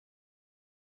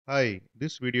Hi,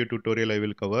 this video tutorial I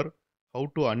will cover how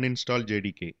to uninstall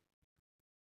JDK.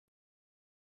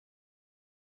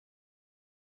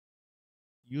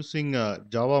 Using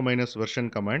java minus version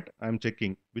command, I am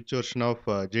checking which version of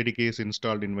JDK is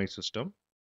installed in my system.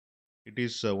 It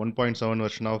is 1.7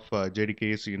 version of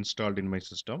JDK is installed in my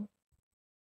system.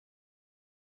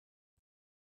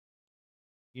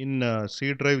 In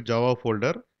C drive Java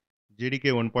folder,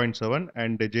 JDK 1.7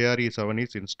 and JRE 7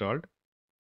 is installed.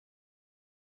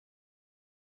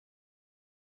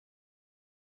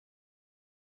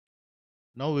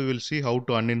 Now we will see how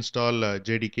to uninstall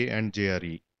JDK and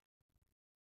JRE.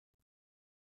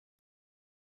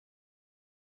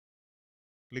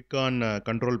 Click on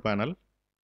control panel.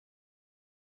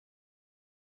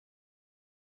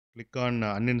 Click on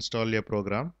uninstall a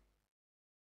program.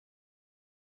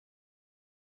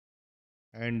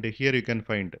 And here you can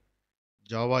find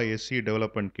Java SE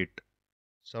Development Kit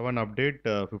 7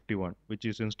 Update 51, which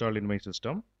is installed in my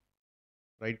system.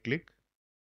 Right click,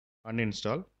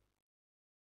 uninstall,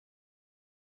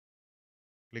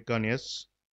 click on yes,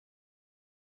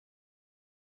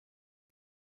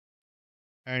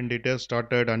 and it has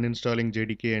started uninstalling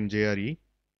JDK and JRE.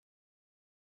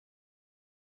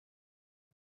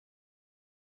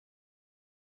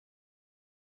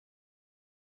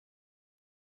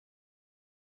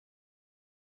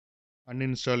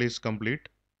 Uninstall is complete.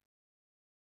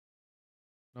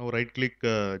 Now right click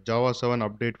Java 7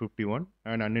 Update 51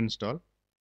 and uninstall.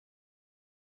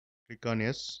 Click on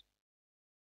yes.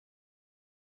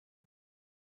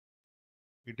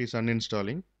 It is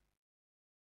uninstalling.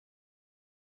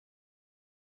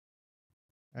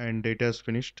 And it has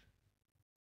finished.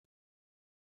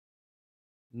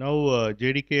 Now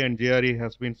JDK and JRE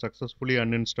has been successfully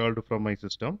uninstalled from my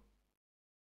system.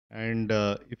 And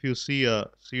if you see a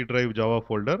C drive Java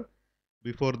folder,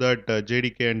 before that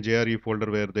JDK and JRE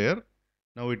folder were there.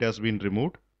 Now it has been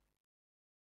removed.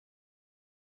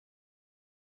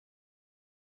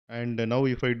 And now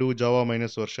if I do Java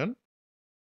minus version,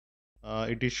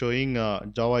 it is showing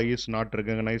Java is not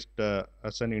recognized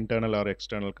as an internal or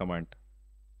external command.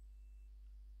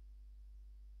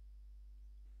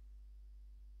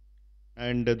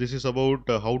 And this is about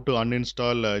how to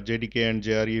uninstall JDK and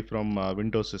JRE from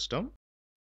Windows system.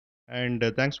 And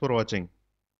thanks for watching.